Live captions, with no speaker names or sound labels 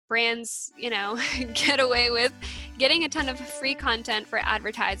brands, get away with getting a ton of free content for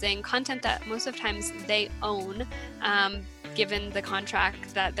advertising, content that most of times they own, given the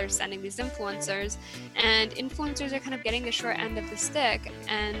contract that they're sending these influencers. And influencers are kind of getting the short end of the stick.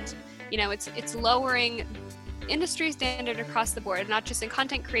 And, it's lowering industry standard across the board, not just in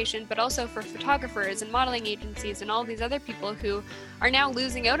content creation, but also for photographers and modeling agencies and all these other people who are now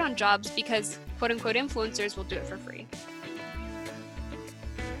losing out on jobs because quote unquote influencers will do it for free.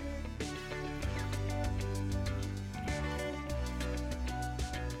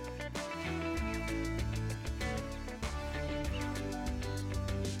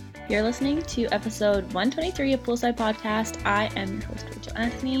 You're listening to episode 123 of Poolside Podcast. I am your host, Rachel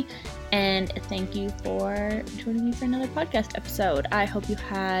Anthony, and thank you for joining me for another podcast episode. I hope you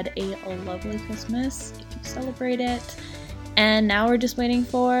had a lovely Christmas if you celebrate it. And now we're just waiting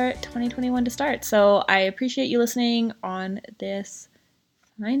for 2021 to start. So I appreciate you listening on this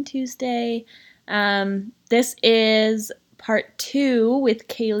fine Tuesday. This is part 2 with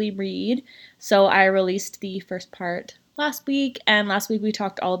Kaylee Reed. So I released the first part last week, and last week we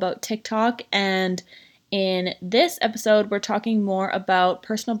talked all about TikTok, and in this episode we're talking more about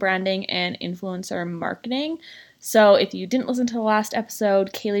personal branding and influencer marketing. So if you didn't listen to the last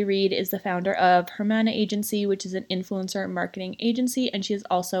episode, Kaylee Reed is the founder of Hermana Agency, which is an influencer marketing agency, and she is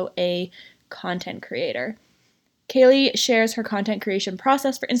also a content creator. Kaylee shares her content creation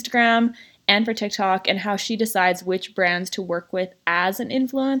process for Instagram and for TikTok and how she decides which brands to work with as an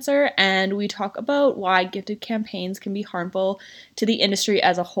influencer, and we talk about why gifted campaigns can be harmful to the industry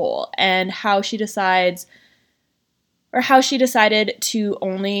as a whole and how she decided to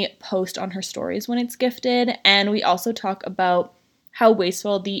only post on her stories when it's gifted. And we also talk about how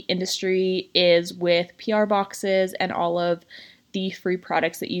wasteful the industry is with PR boxes and all of the free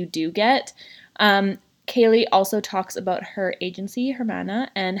products that you do get. Kaylee also talks about her agency,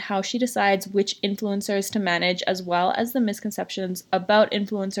 Hermana, and how she decides which influencers to manage, as well as the misconceptions about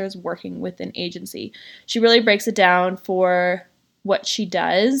influencers working with an agency. She really breaks it down for what she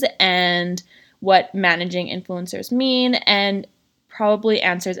does and what managing influencers mean, and probably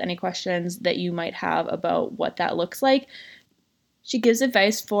answers any questions that you might have about what that looks like. She gives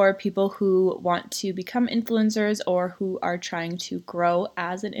advice for people who want to become influencers or who are trying to grow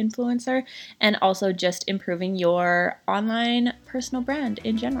as an influencer, and also just improving your online personal brand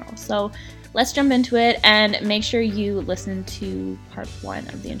in general. So let's jump into it, and make sure you listen to part 1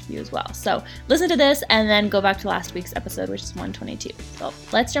 of the interview as well. So listen to this and then go back to last week's episode, which is 122. So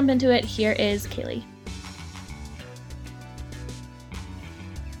let's jump into it. Here is Kaylee.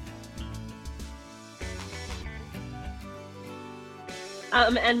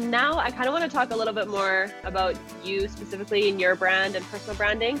 And now I kind of want to talk a little bit more about you specifically in your brand and personal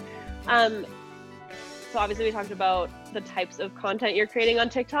branding. So obviously we talked about the types of content you're creating on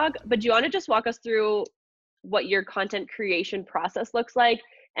TikTok, but do you want to just walk us through what your content creation process looks like,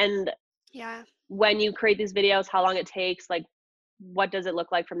 and when you create these videos, how long it takes, like what does it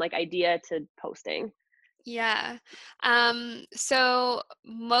look like from like idea to posting? Yeah. So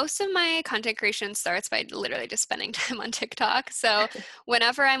most of my content creation starts by literally just spending time on TikTok. So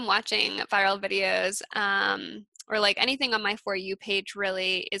whenever I'm watching viral videos, or like anything on my For You page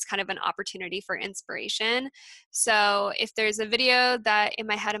really is kind of an opportunity for inspiration. So if there's a video that in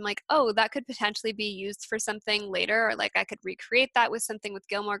my head, I'm like, oh, that could potentially be used for something later, or like I could recreate that with something with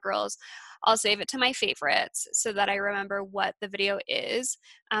Gilmore Girls, I'll save it to my favorites so that I remember what the video is,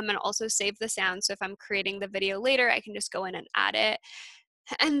 and also save the sound. So if I'm creating the video later, I can just go in and add it.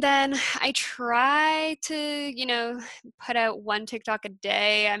 And then I try to, put out 1 TikTok a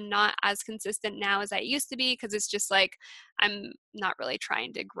day. I'm not as consistent now as I used to be because it's just like I'm not really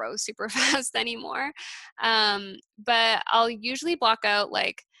trying to grow super fast anymore. But I'll usually block out,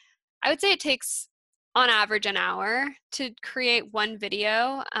 I would say it takes on average an hour to create 1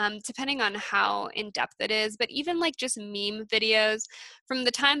 video, depending on how in-depth it is. But even like just meme videos, from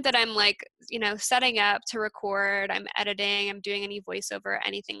the time that I'm setting up to record, I'm editing, I'm doing any voiceover,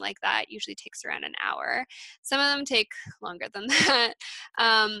 anything like that, usually takes around an hour. Some of them take longer than that.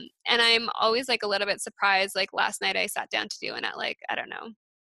 And I'm always a little bit surprised. Like last night I sat down to do it at I don't know,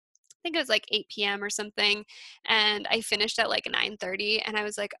 I think it was 8 p.m. or something, and I finished at 9:30, and I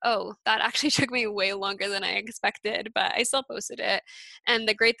was like, oh, that actually took me way longer than I expected, but I still posted it. And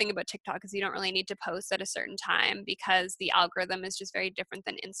the great thing about TikTok is you don't really need to post at a certain time because the algorithm is just very different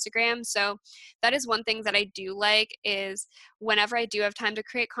than Instagram. So that is one thing that I do like, is whenever I do have time to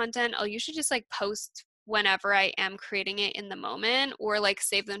create content, I'll usually just post whenever I am creating it in the moment, or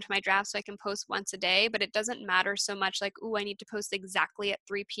save them to my draft so I can post once a day. But it doesn't matter so much oh, I need to post exactly at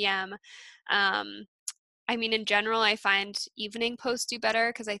 3 p.m. I mean, in general, I find evening posts do better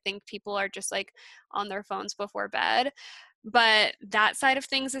because I think people are just like on their phones before bed. But that side of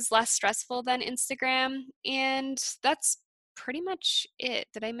things is less stressful than Instagram. And that's pretty much it.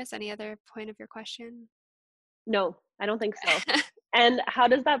 Did I miss any other point of your question? No, I don't think so. And how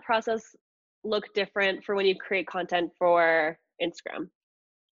does that process look different for when you create content for Instagram?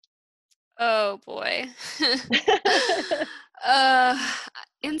 Oh boy. uh,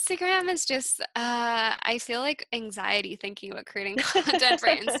 Instagram is just, I feel like anxiety thinking about creating content for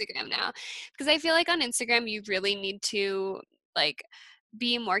Instagram now. Because I feel like on Instagram, you really need to like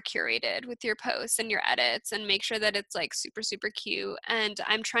be more curated with your posts and your edits and make sure that it's like super, super cute. And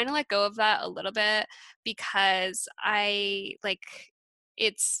I'm trying to let go of that a little bit because I like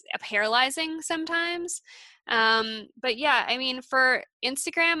it's paralyzing sometimes. But yeah, I mean, for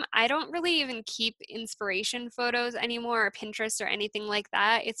Instagram, I don't really even keep inspiration photos anymore or Pinterest or anything like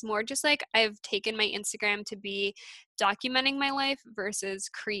that. It's more just like I've taken my Instagram to be documenting my life versus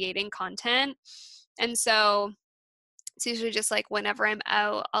creating content. And so it's usually just like whenever I'm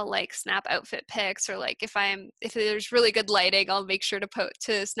out, I'll like snap outfit pics, or like if there's really good lighting, I'll make sure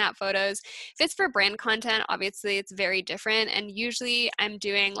to snap photos. If it's for brand content, obviously it's very different, and usually I'm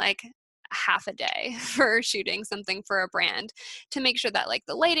doing like half a day for shooting something for a brand to make sure that like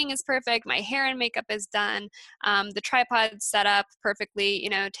the lighting is perfect, my hair and makeup is done, the tripod set up perfectly,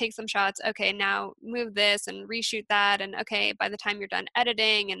 take some shots, okay, now move this and reshoot that, and okay, by the time you're done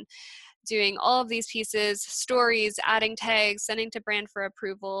editing and doing all of these pieces, stories, adding tags, sending to brand for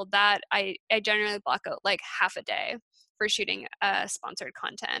approval, that I generally block out like half a day for shooting sponsored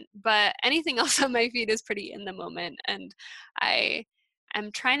content. But anything else on my feed is pretty in the moment, and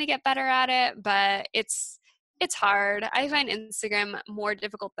I'm trying to get better at it, but it's hard. I find Instagram more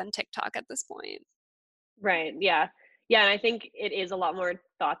difficult than TikTok at this point. Right. Yeah. Yeah. And I think it is a lot more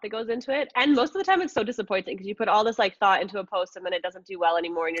thought that goes into it. And most of the time it's so disappointing because you put all this like thought into a post and then it doesn't do well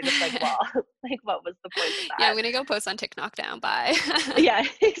anymore. And you're just like, well, like what was the point of Yeah, I'm that? gonna go post on TikTok now. Bye. Yeah,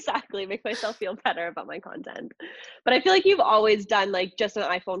 exactly. Make myself feel better about my content. But I feel like you've always done like just an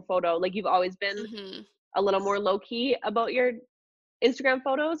iPhone photo. Like you've always been hmm a little more low key about your Instagram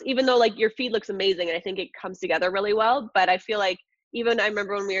photos, even though like your feed looks amazing and I think it comes together really well. But I feel like even I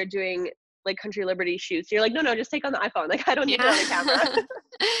remember when we were doing like Country Liberty shoots, you're like, no, just take on the iPhone. Like I don't need it Yeah. on a camera.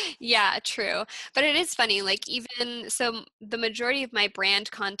 Yeah, true. But it is funny, like even so the majority of my brand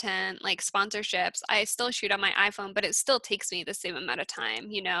content, like sponsorships, I still shoot on my iPhone, but it still takes me the same amount of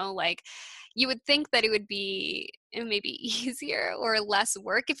time. Like you would think that it would be maybe easier or less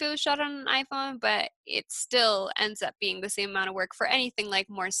work if it was shot on an iPhone, but it still ends up being the same amount of work for anything like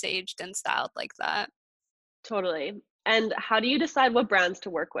more saged and styled like that. Totally. And how do you decide what brands to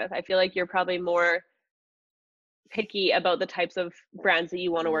work with? I feel like you're probably more picky about the types of brands that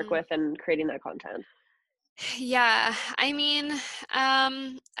you want to work Mm. with and creating that content. Yeah, I mean,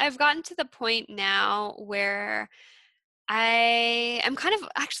 I've gotten to the point now where I am kind of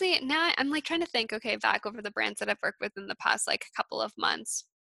actually now I'm like trying to think, okay, back over the brands that I've worked with in the past like couple of months.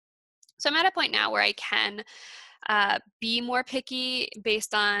 So I'm at a point now where I can be more picky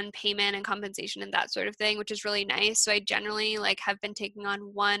based on payment and compensation and that sort of thing, which is really nice. So I generally like have been taking on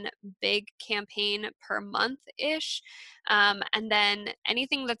one big campaign per month ish. And then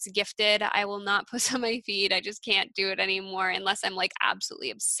anything that's gifted, I will not post on my feed. I just can't do it anymore unless I'm like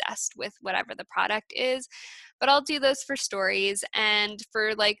absolutely obsessed with whatever the product is. But I'll do those for stories and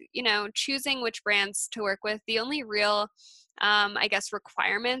for like, choosing which brands to work with. The only real I guess,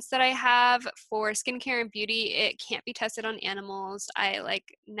 requirements that I have for skincare and beauty, it can't be tested on animals. I like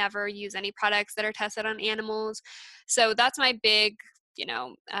never use any products that are tested on animals. So that's my big,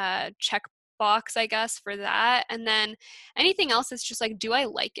 check box, I guess, for that. And then anything else is just like, do I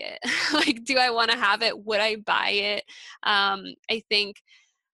like it? Like, do I want to have it? Would I buy it? I think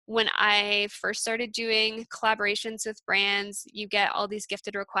when I first started doing collaborations with brands, you get all these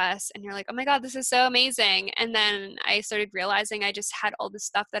gifted requests and you're like, oh my God, this is so amazing. And then I started realizing I just had all this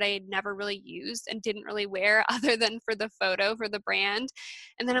stuff that I had never really used and didn't really wear other than for the photo for the brand.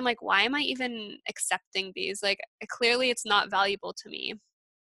 And then I'm like, why am I even accepting these? Like, clearly it's not valuable to me.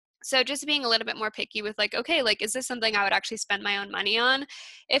 So just being a little bit more picky with like, okay, like, is this something I would actually spend my own money on?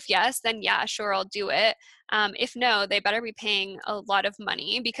 If yes, then yeah, sure, I'll do it. If no, they better be paying a lot of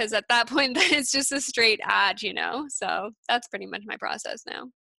money because at that point, then it's just a straight ad. So that's pretty much my process now.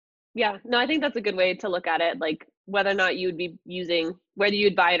 Yeah, no, I think that's a good way to look at it. Like whether or not you would be using, whether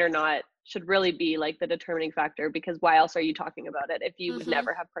you'd buy it or not, should really be like the determining factor because why else are you talking about it if you would Mm-hmm.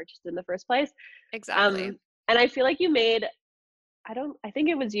 never have purchased it in the first place? Exactly. Um, and I feel like you made I think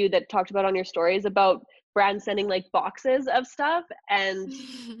it was you that talked about on your stories about brands sending like boxes of stuff. And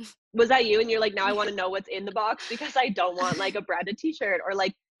was that you? And you're like, now I want to know what's in the box because I don't want like a branded t-shirt or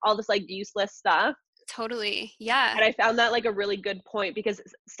like all this like useless stuff. Totally. Yeah. And I found that like a really good point because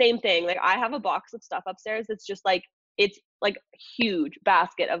same thing, like I have a box of stuff upstairs that's just like, it's like huge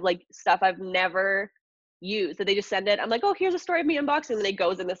basket of like stuff I've never used that they just send it. I'm like, oh, here's a story of me unboxing. And then it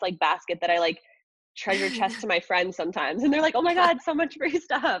goes in this like basket that I like treasure chest to my friends sometimes. And they're like, oh my God, so much free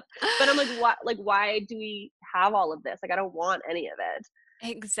stuff. But I'm like, what, like, why do we have all of this? Like, I don't want any of it.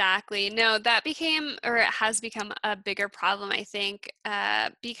 Exactly. No, that became, or it has become a bigger problem, I think,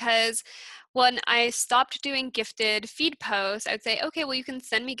 because when I stopped doing gifted feed posts, I would say, okay, well, you can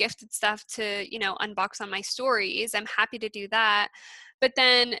send me gifted stuff to, unbox on my stories. I'm happy to do that. But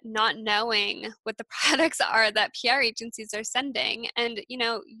then not knowing what the products are that PR agencies are sending. And,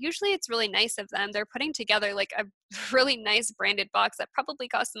 usually it's really nice of them. They're putting together like a really nice branded box that probably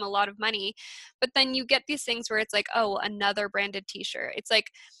cost them a lot of money. But then you get these things where it's like, oh, another branded t-shirt. It's like,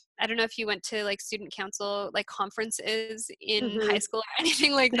 I don't know if you went to like student council like conferences in high Mm-hmm. school or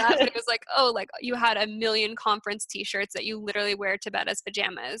anything like that, but it was like, oh, like you had a million conference t-shirts that you literally wear to bed as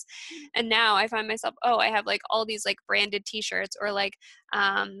pajamas. And now I find myself, oh, I have like all these like branded t-shirts or like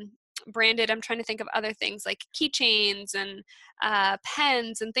branded, I'm trying to think of other things like keychains and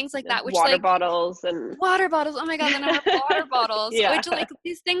pens and things like that, which Water like bottles and water bottles. Oh my God, then I have water bottles, yeah, which like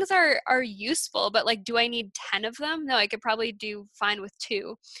these things are useful, but like, do I need 10 of them? No, I could probably do fine with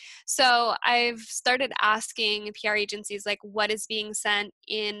 2. So I've started asking PR agencies like what is being sent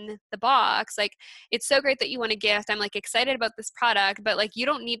in the box. Like, it's so great that you want a gift. I'm like excited about this product, but like you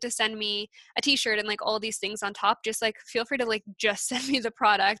don't need to send me a t-shirt and like all these things on top. Just like feel free to like just send me the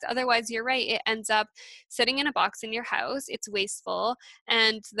product. Otherwise, you're right. It ends up sitting in a box in your house. It's wasteful.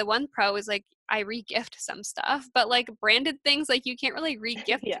 And the one pro is like I re-gift some stuff, but like branded things, like you can't really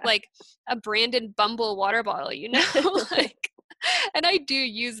re-gift yeah. like a branded Bumble water bottle, like, and I do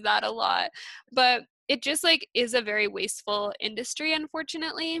use that a lot, but it just like is a very wasteful industry,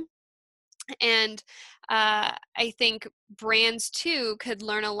 unfortunately. And I think brands too could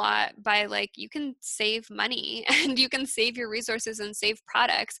learn a lot by like you can save money and you can save your resources and save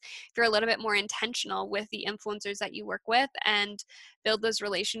products if you're a little bit more intentional with the influencers that you work with and build those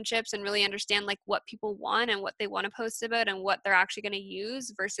relationships and really understand like what people want and what they want to post about and what they're actually going to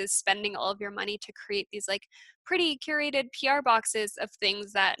use versus spending all of your money to create these like pretty curated PR boxes of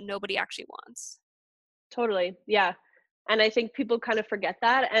things that nobody actually wants. Totally. Yeah. And I think people kind of forget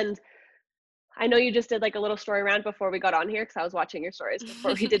that. And I know you just did like a little story round before we got on here because I was watching your stories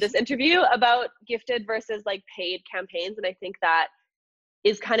before we did this interview about gifted versus like paid campaigns. And I think that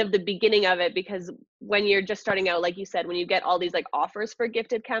is kind of the beginning of it because when you're just starting out, like you said, when you get all these like offers for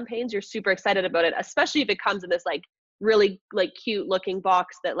gifted campaigns, you're super excited about it, especially if it comes in this like really like cute looking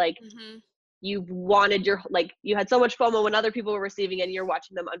box that like Mm-hmm. you wanted your like you had so much FOMO when other people were receiving it and you're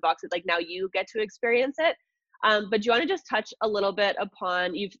watching them unbox it. Like now you get to experience it. But do you want to just touch a little bit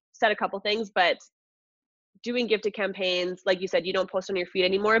upon, you've said a couple things, but doing gifted campaigns, like you said, you don't post on your feed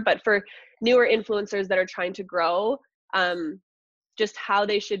anymore, but for newer influencers that are trying to grow, just how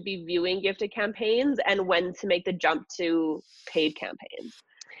they should be viewing gifted campaigns and when to make the jump to paid campaigns.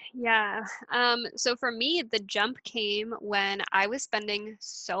 Yeah. So for me, the jump came when I was spending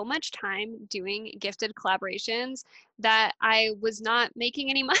so much time doing gifted collaborations that I was not making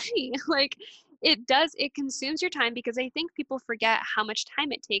any money. Like it consumes your time because I think people forget how much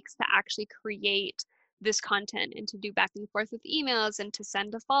time it takes to actually create this content and to do back and forth with emails and to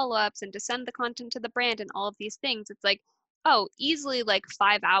send the follow-ups and to send the content to the brand and all of these things. It's like, oh, easily like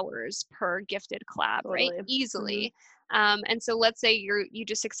 5 hours per gifted collab, right? Totally. Mm-hmm. Easily. And so let's say you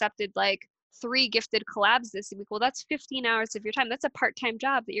just accepted like 3 gifted collabs this week. Well, that's 15 hours of your time. That's a part-time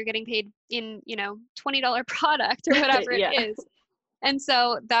job that you're getting paid in, $20 product or whatever it Yeah. is. And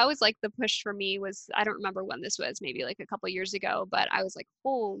so that was like the push for me was, I don't remember when this was, maybe like a couple years ago, but I was like,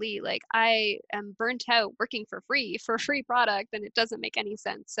 holy, like I am burnt out working for a free product and it doesn't make any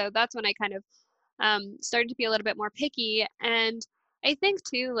sense. So that's when I kind of started to be a little bit more picky. And I think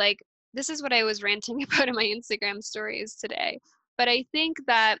too, like, this is what I was ranting about in my Instagram stories today. But I think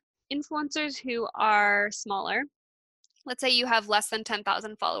that influencers who are smaller, let's say you have less than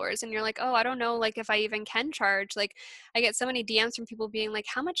 10,000 followers and you're like, oh, I don't know, like if I even can charge. Like I get so many DMs from people being like,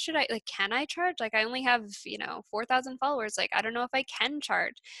 how much should I, like, can I charge? Like I only have, 4,000 followers. Like, I don't know if I can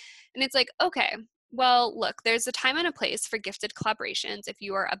charge. And it's like, okay, well, look, there's a time and a place for gifted collaborations. If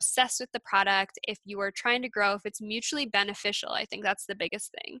you are obsessed with the product, if you are trying to grow, if it's mutually beneficial, I think that's the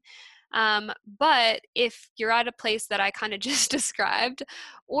biggest thing. But if you're at a place that I kind of just described,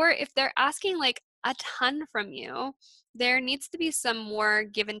 or if they're asking like a ton from you, there needs to be some more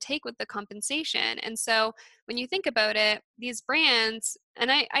give and take with the compensation. And so when you think about it, these brands,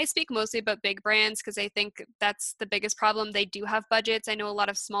 and I speak mostly about big brands because I think that's the biggest problem. They do have budgets. I know a lot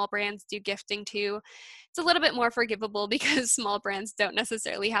of small brands do gifting too. It's a little bit more forgivable because small brands don't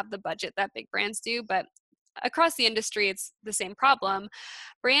necessarily have the budget that big brands do, but across the industry, it's the same problem.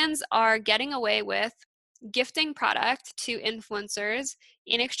 Brands are getting away with gifting product to influencers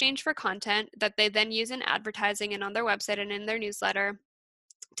in exchange for content that they then use in advertising and on their website and in their newsletter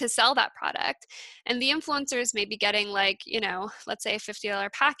to sell that product. And the influencers may be getting like, let's say a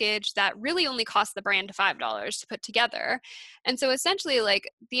 $50 package that really only costs the brand $5 to put together. And so essentially like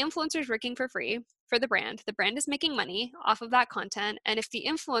the influencer's working for free for the brand is making money off of that content. And if the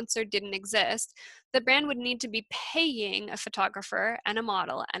influencer didn't exist, the brand would need to be paying a photographer and a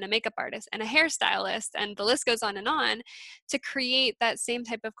model and a makeup artist and a hairstylist, and the list goes on to create that same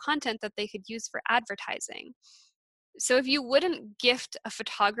type of content that they could use for advertising. So if you wouldn't gift a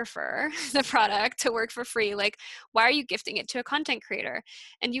photographer the product to work for free, like why are you gifting it to a content creator?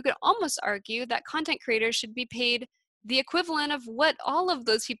 And you could almost argue that content creators should be paid the equivalent of what all of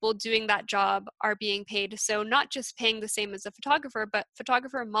those people doing that job are being paid. So not just paying the same as a photographer, but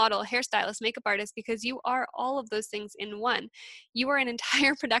photographer, model, hairstylist, makeup artist, because you are all of those things in one. You are an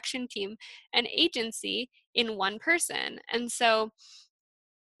entire production team, an agency in one person. And so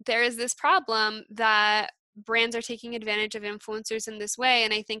there is this problem that brands are taking advantage of influencers in this way.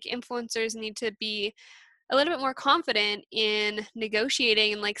 And I think influencers need to be a little bit more confident in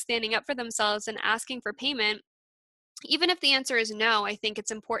negotiating and like standing up for themselves and asking for payment. Even if the answer is no, I think it's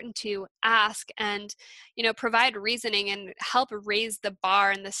important to ask and, provide reasoning and help raise the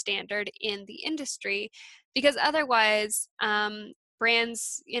bar and the standard in the industry, because otherwise,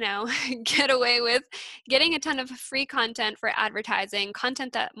 brands, get away with getting a ton of free content for advertising,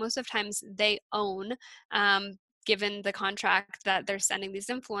 content that most of times they own, given the contract that they're sending these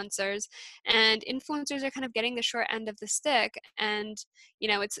influencers. And influencers are kind of getting the short end of the stick. And,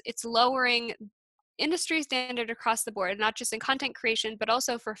 it's lowering industry standard across the board, not just in content creation, but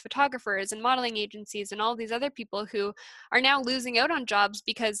also for photographers and modeling agencies and all these other people who are now losing out on jobs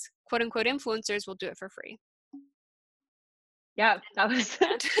because quote unquote influencers will do it for free. Yeah, that was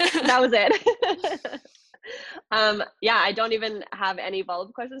that was it. Yeah, I don't even have any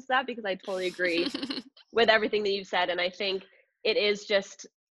follow-up questions to that because I totally agree with everything that you've said. And I think it is just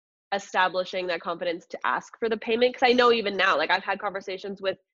establishing that confidence to ask for the payment. Because I know even now, like I've had conversations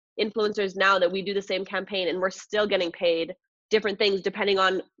with influencers now that we do the same campaign and we're still getting paid different things depending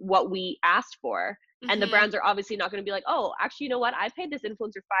on what we asked for. And the brands are obviously not going to be like, oh, actually, you know what? I paid this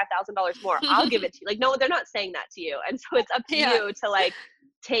influencer $5,000 more. I'll give it to you. Like, no, they're not saying that to you. And so it's up to you to like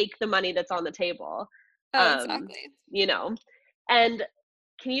take the money that's on the table. Exactly. And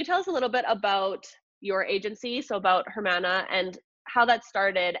can you tell us a little bit about your agency? So about Hermana and how that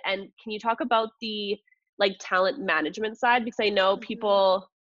started. And can you talk about the like talent management side? Because I know people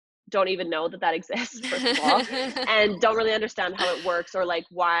don't even know that exists, first of all, and don't really understand how it works or like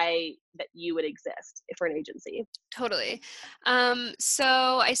why that you would exist for an agency. Totally. So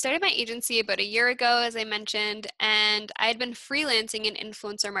I started my agency about a year ago, as I mentioned, and I had been freelancing in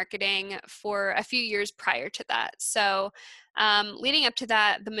influencer marketing for a few years prior to that. So leading up to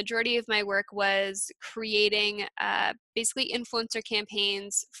that, the majority of my work was creating basically influencer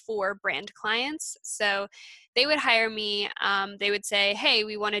campaigns for brand clients. So they would hire me. They would say, hey,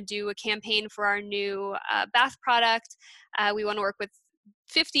 we want to do a campaign for our new bath product. We want to work with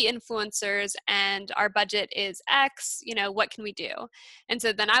 50 influencers and our budget is X, what can we do? And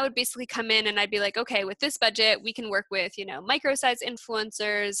so then I would basically come in and I'd be like, okay, with this budget, we can work with, micro-sized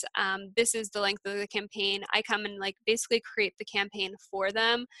influencers. This is the length of the campaign. I come and like basically create the campaign for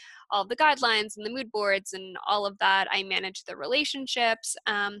them, all the guidelines and the mood boards and all of that. I manage the relationships,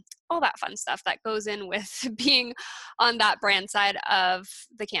 all that fun stuff that goes in with being on that brand side of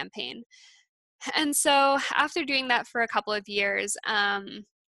the campaign. And so after doing that for a couple of years,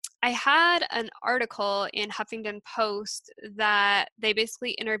 I had an article in Huffington Post that they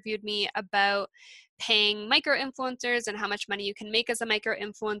basically interviewed me about paying micro influencers and how much money you can make as a micro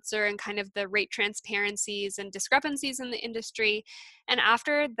influencer and kind of the rate transparencies and discrepancies in the industry. And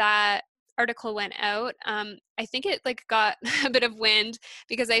after that article went out, I think it like got a bit of wind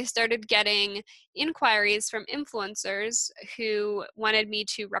because I started getting inquiries from influencers who wanted me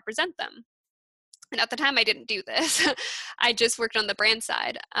to represent them. And at the time, I didn't do this. I just worked on the brand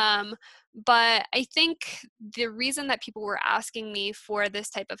side. But I think the reason that people were asking me for this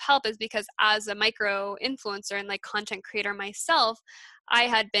type of help is because as a micro influencer and like content creator myself, I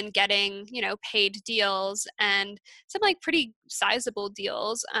had been getting, paid deals and some like pretty sizable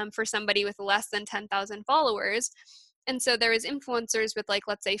deals for somebody with less than 10,000 followers. And so there was influencers with like,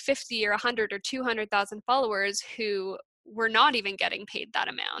 let's say 50 or 100 or 200,000 followers who were not even getting paid that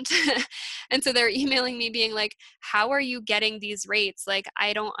amount. And so they're emailing me being like, how are you getting these rates? Like,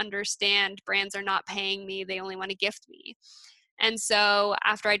 I don't understand. Brands are not paying me. They only want to gift me. And so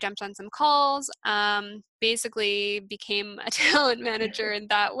after I jumped on some calls, basically became a talent manager in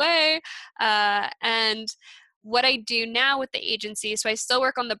that way. And what I do now with the agency, so I still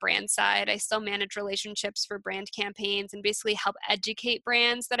work on the brand side. I still manage relationships for brand campaigns and basically help educate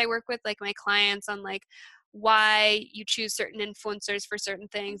brands that I work with, like my clients, on like why you choose certain influencers for certain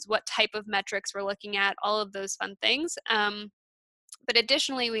things, what type of metrics we're looking at, all of those fun things. But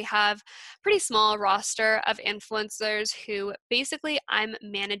additionally, we have pretty small roster of influencers who basically I'm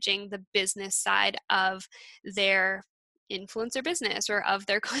managing the business side of their influencer business or of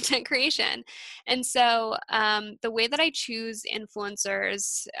their content creation. And so the way that I choose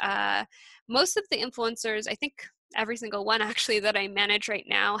influencers, most of the influencers, I think every single one actually that I manage right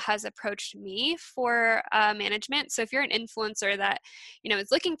now has approached me for management. So if you're an influencer that,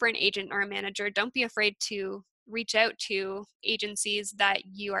 is looking for an agent or a manager, don't be afraid to reach out to agencies that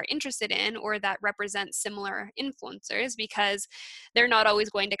you are interested in or that represent similar influencers, because they're not always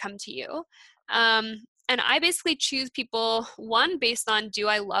going to come to you. And I basically choose people, one, based on, do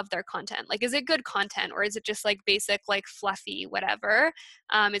I love their content? Like, is it good content, or is it just like basic, like fluffy, whatever?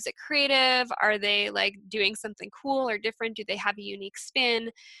 Is it creative? Are they like doing something cool or different? Do they have a unique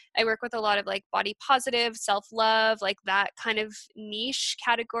spin? I work with a lot of like body positive, self-love, like that kind of niche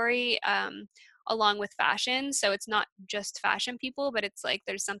category, along with fashion. So it's not just fashion people, but it's like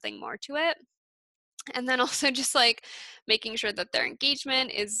there's something more to it. And then also just like making sure that their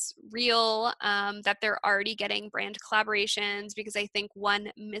engagement is real, that they're already getting brand collaborations, because I think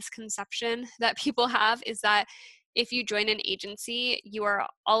one misconception that people have is that if you join an agency, you are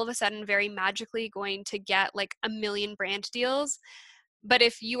all of a sudden very magically going to get like a million brand deals. But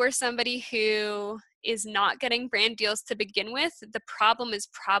if you are somebody who is not getting brand deals to begin with, the problem is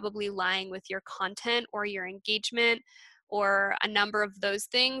probably lying with your content or your engagement or a number of those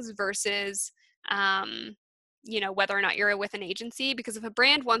things versus whether or not you're with an agency. Because if a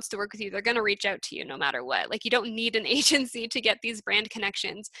brand wants to work with you, they're going to reach out to you no matter what. Like, you don't need an agency to get these brand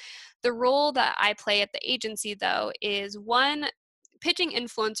connections. The role that I play at the agency, though, is one, pitching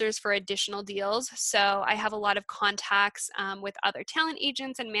influencers for additional deals. So I have a lot of contacts with other talent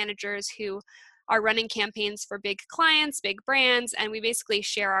agents and managers who are running campaigns for big clients, big brands, and we basically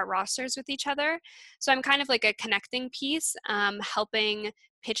share our rosters with each other. So I'm kind of like a connecting piece, helping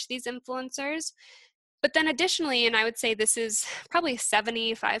pitch these influencers. But then additionally, and I would say this is probably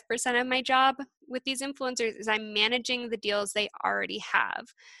 75% of my job with these influencers, is I'm managing the deals they already have.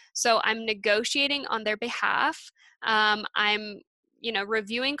 So I'm negotiating on their behalf. I'm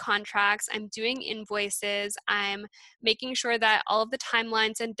reviewing contracts, I'm doing invoices, I'm making sure that all of the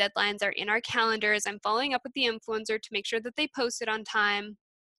timelines and deadlines are in our calendars, I'm following up with the influencer to make sure that they post it on time,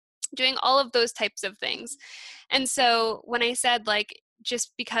 doing all of those types of things. And so when I said like,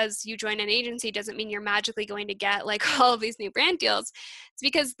 just because you join an agency doesn't mean you're magically going to get like all of these new brand deals, it's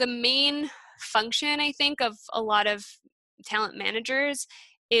because the main function, I think, of a lot of talent managers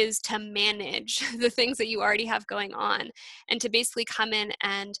is to manage the things that you already have going on and to basically come in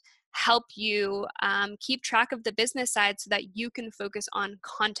and help you keep track of the business side so that you can focus on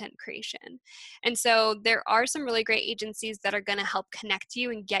content creation. And so there are some really great agencies that are going to help connect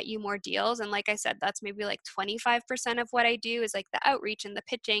you and get you more deals. And like I said, that's maybe like 25% of what I do is like the outreach and the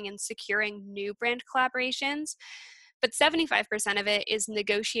pitching and securing new brand collaborations. But 75% of it is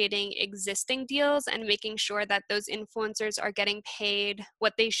negotiating existing deals and making sure that those influencers are getting paid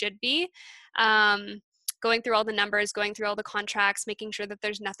what they should be. Going through all the numbers, going through all the contracts, making sure that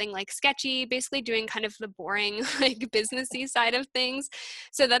there's nothing like sketchy, basically doing kind of the boring like businessy side of things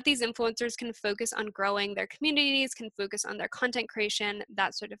so that these influencers can focus on growing their communities, can focus on their content creation,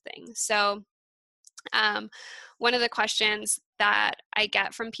 that sort of thing. So one of the questions that I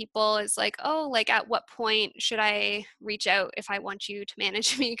get from people is like, oh, like at what point should I reach out if I want you to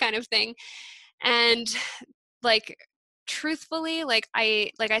manage me, kind of thing. And like, truthfully, like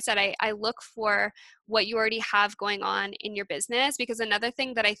I said, I look for what you already have going on in your business, because another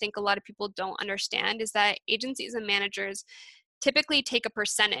thing that I think a lot of people don't understand is that agencies and managers typically take a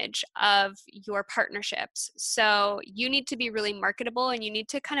percentage of your partnerships. So you need to be really marketable and you need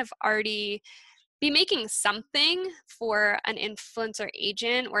to kind of already be making something for an influencer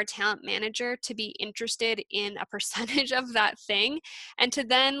agent or a talent manager to be interested in a percentage of that thing, and to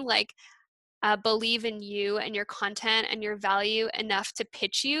then like believe in you and your content and your value enough to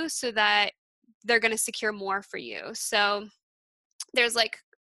pitch you so that they're going to secure more for you. So there's like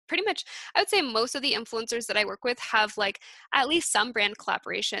pretty much, I would say most of the influencers that I work with have like at least some brand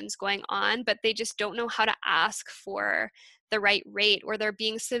collaborations going on, but they just don't know how to ask for the right rate, or they're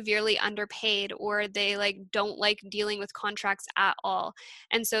being severely underpaid, or they like don't like dealing with contracts at all.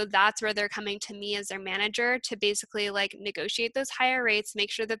 And so that's where they're coming to me as their manager to basically like negotiate those higher rates,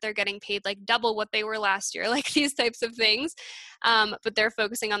 make sure that they're getting paid like double what they were last year, like these types of things. But they're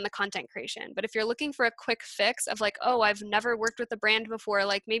focusing on the content creation. But if you're looking for a quick fix of like, oh, I've never worked with a brand before,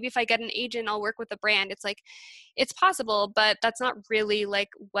 like maybe if I get an agent, I'll work with a brand. It's like, it's possible, but that's not really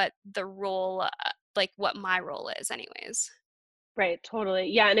like what the role, like what my role is anyways. Right, totally.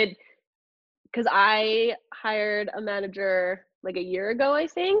 Yeah, and because I hired a manager like a year ago, I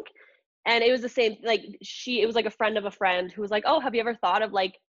think, and it was the same. Like it was like a friend of a friend who was like, "Oh, have you ever thought of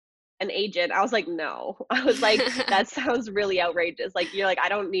like an agent?" I was like, "No." I was like, "That sounds really outrageous." Like you're like, "I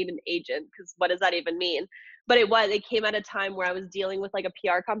don't need an agent because what does that even mean?" But it came at a time where I was dealing with like a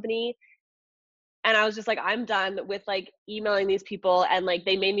PR company. And I was just like, I'm done with like emailing these people, and like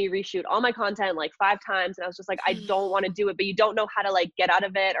they made me reshoot all my content like 5 times, and I was just like, I don't want to do it, but you don't know how to like get out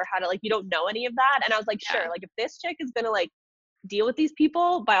of it, or how to like, you don't know any of that. And I was like, Yeah. sure, like if this chick is gonna like deal with these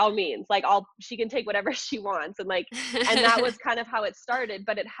people, by all means, like she can take whatever she wants. And like, and that was kind of how it started.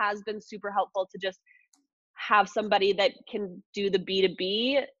 But it has been super helpful to just have somebody that can do the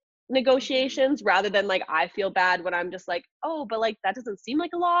B2B negotiations, rather than like I feel bad when I'm just like, oh, but like that doesn't seem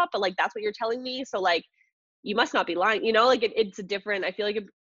like a lot, but like that's what you're telling me, so like you must not be lying, like it's a different, I feel like it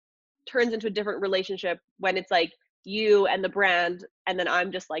turns into a different relationship when it's like you and the brand, and then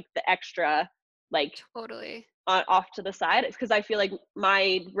I'm just like the extra, like Totally. off to the side. It's because I feel like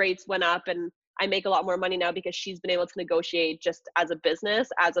my rates went up, and I make a lot more money now because she's been able to negotiate just as a business,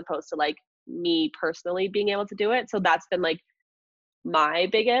 as opposed to like me personally being able to do it. So that's been like my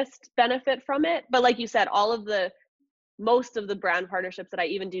biggest benefit from it. But like you said, most of the brand partnerships that I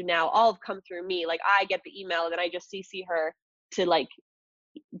even do now all have come through me. Like I get the email and then I just CC her to like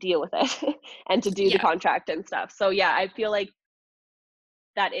deal with it and to do the Yeah. contract and stuff. So yeah, I feel like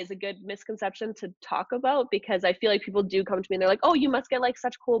that is a good misconception to talk about, because I feel like people do come to me and they're like, oh, you must get like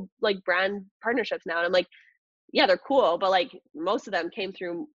such cool like brand partnerships now. And I'm like, yeah, they're cool, but like most of them came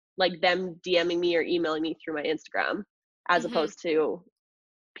through like them DMing me or emailing me through my Instagram, as Mm-hmm. opposed to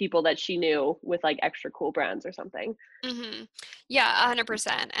people that she knew with like extra cool brands or something. Mm-hmm. Yeah,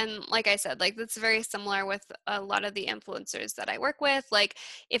 100%. And like I said, like that's very similar with a lot of the influencers that I work with. Like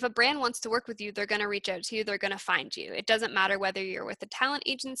if a brand wants to work with you, they're going to reach out to you, they're going to find you. It doesn't matter whether you're with a talent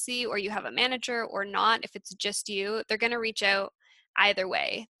agency or you have a manager or not. If it's just you, they're going to reach out either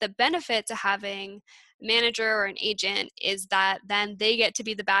way. The benefit to having a manager or an agent is that then they get to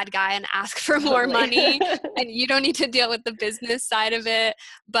be the bad guy and ask for more Totally. money, and you don't need to deal with the business side of it.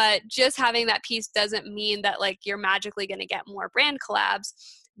 But just having that piece doesn't mean that like you're magically going to get more brand collabs.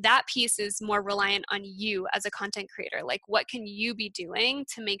 That piece is more reliant on you as a content creator. Like what can you be doing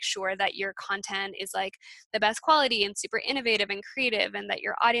to make sure that your content is like the best quality and super innovative and creative, and that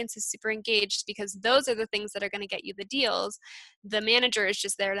your audience is super engaged, because those are the things that are going to get you the deals. The manager is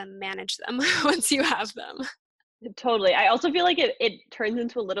just there to manage them once you have them. Totally. I also feel like it turns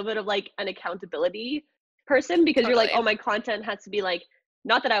into a little bit of like an accountability person, because you're like, Totally. oh, my content has to be like,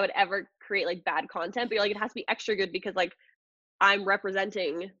 not that I would ever create like bad content, but you're like, it has to be extra good because like I'm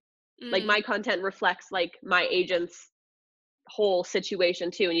representing, like Mm. my content reflects like my agent's whole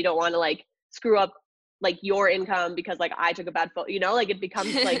situation too. And you don't want to like screw up like your income because like I took a bad photo, like it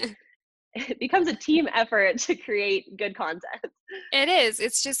becomes like, it becomes a team effort to create good content. It is.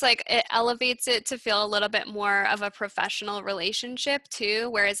 It's just like it elevates it to feel a little bit more of a professional relationship too.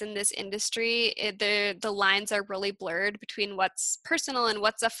 Whereas in this industry, the lines are really blurred between what's personal and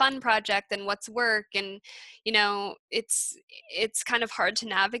what's a fun project and what's work, and it's kind of hard to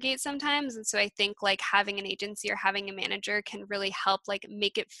navigate sometimes. And so I think like having an agency or having a manager can really help like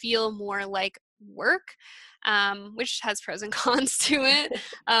make it feel more like work, which has pros and cons to it.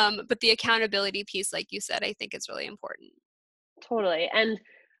 But the accountability piece, like you said, I think is really important. Totally. And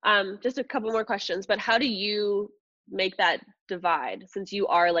just a couple more questions, but how do you make that divide, since you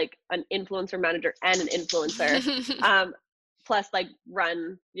are like an influencer manager and an influencer, um, plus like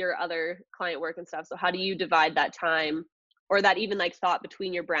run your other client work and stuff? So how do you divide that time, or that even like thought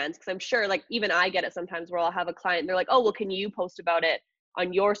between your brands? Because I'm sure like even I get it sometimes where I'll have a client and they're like, oh, well, can you post about it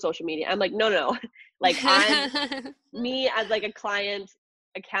on your social media? I'm like, no, no. Like me as like a client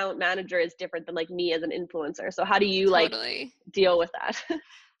account manager is different than like me as an influencer. So how do you like Totally. deal with that?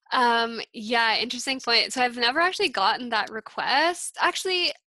 Yeah, interesting point. So I've never actually gotten that request.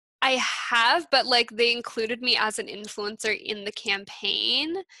 Actually, I have, but like they included me as an influencer in the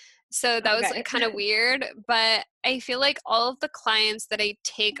campaign. So that was like kind of weird, but I feel like all of the clients that I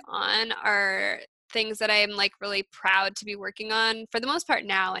take on are things that I am like really proud to be working on for the most part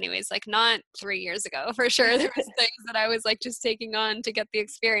now anyways, like not 3 years ago for sure. There was things that I was like just taking on to get the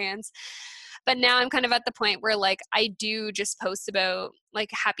experience. But now I'm kind of at the point where like I do just post about like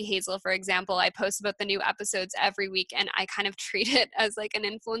Happy Hazel, for example. I post about the new episodes every week and I kind of treat it as like an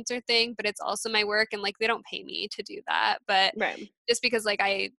influencer thing, but it's also my work and like they don't pay me to do that. But just because like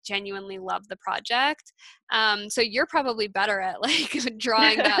I genuinely love the project. So you're probably better at like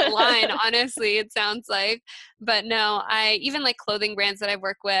drawing that line, honestly, it sounds like. But no, I even like clothing brands that I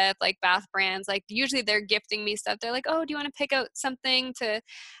work with, like bath brands, like usually they're gifting me stuff. They're like, oh, do you want to pick out something to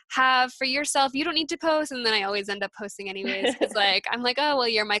have for yourself? You don't need to post. And then I always end up posting anyways. Cause like, I'm like, oh, well,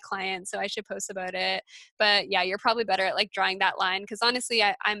 you're my client, so I should post about it. But yeah, you're probably better at like drawing that line. Cause honestly,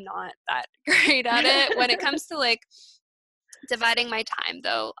 I'm not that great at it when it comes to like dividing my time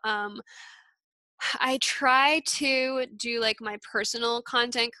though. I try to do like my personal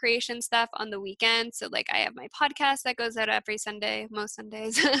content creation stuff on the weekend. So like I have my podcast that goes out every Sunday, most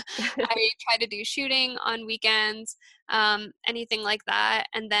Sundays. I try to do shooting on weekends, anything like that.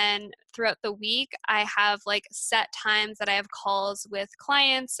 And then throughout the week, I have like set times that I have calls with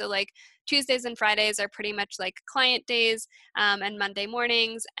clients. So like Tuesdays and Fridays are pretty much like client days, and Monday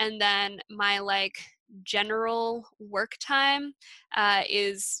mornings. And then my like general work time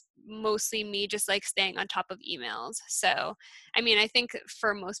is mostly me just like staying on top of emails. So I mean, I think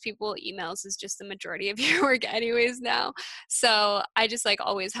for most people emails is just the majority of your work anyways now. So I just like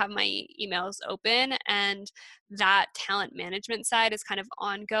always have my emails open, and that talent management side is kind of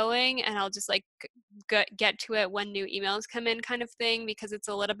ongoing, and I'll just like get to it when new emails come in kind of thing, because it's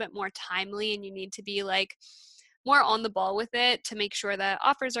a little bit more timely and you need to be like more on the ball with it to make sure that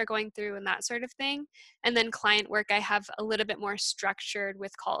offers are going through and that sort of thing. And then client work, I have a little bit more structured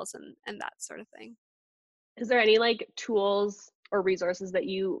with calls and that sort of thing. Is there any like tools or resources that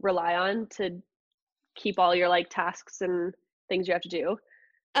you rely on to keep all your like tasks and things you have to do?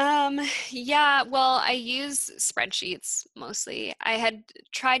 Yeah, well, I use spreadsheets mostly. I had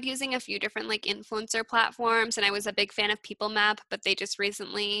tried using a few different like influencer platforms, and I was a big fan of PeopleMap, but they just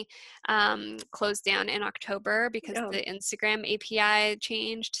recently closed down in October because the Instagram API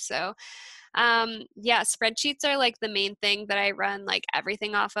changed. So yeah, spreadsheets are like the main thing that I run like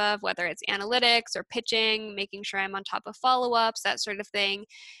everything off of, whether it's analytics or pitching, making sure I'm on top of follow-ups, that sort of thing.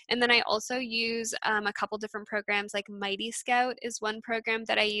 And then I also use a couple different programs, like Mighty Scout is one program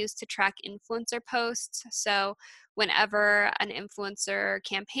that I use to track influencer posts. So whenever an influencer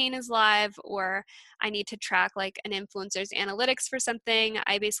campaign is live, or I need to track like an influencer's analytics for something,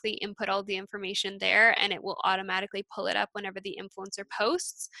 I basically input all the information there and it will automatically pull it up whenever the influencer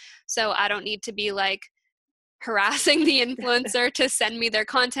posts. So I don't need to be like harassing the influencer to send me their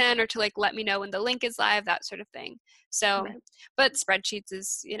content or to like let me know when the link is live, that sort of thing. So, but spreadsheets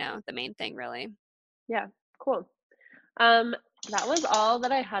is, you know, the main thing really. Yeah, cool. That was all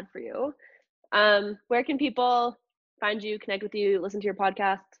that I had for you. Where can people find you, connect with you, listen to your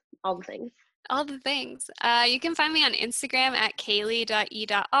podcast, all the things? All the things. You can find me on Instagram at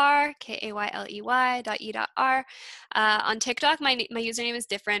kayley.e.r, kayley.e.r. On TikTok, my username is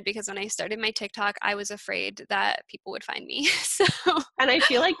different because when I started my TikTok, I was afraid that people would find me. So. And I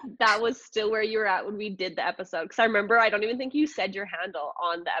feel like that was still where you were at when we did the episode. Because I remember, I don't even think you said your handle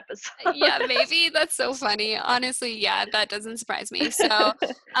on the episode. Yeah, maybe. That's so funny. Honestly, yeah, that doesn't surprise me. So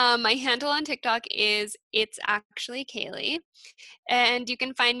my handle on TikTok is It's Actually Kayley. And you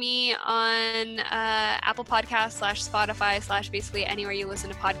can find me on Apple Podcasts / Spotify / basically anywhere you listen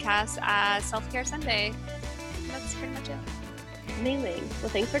to podcasts as Self-Care Sunday. And that's pretty much it. Amazing. Well,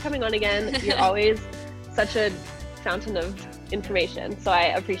 thanks for coming on again. You're always such a fountain of information, so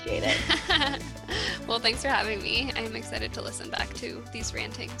I appreciate it. Well, thanks for having me. I'm excited to listen back to these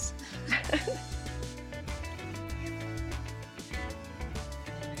rantings.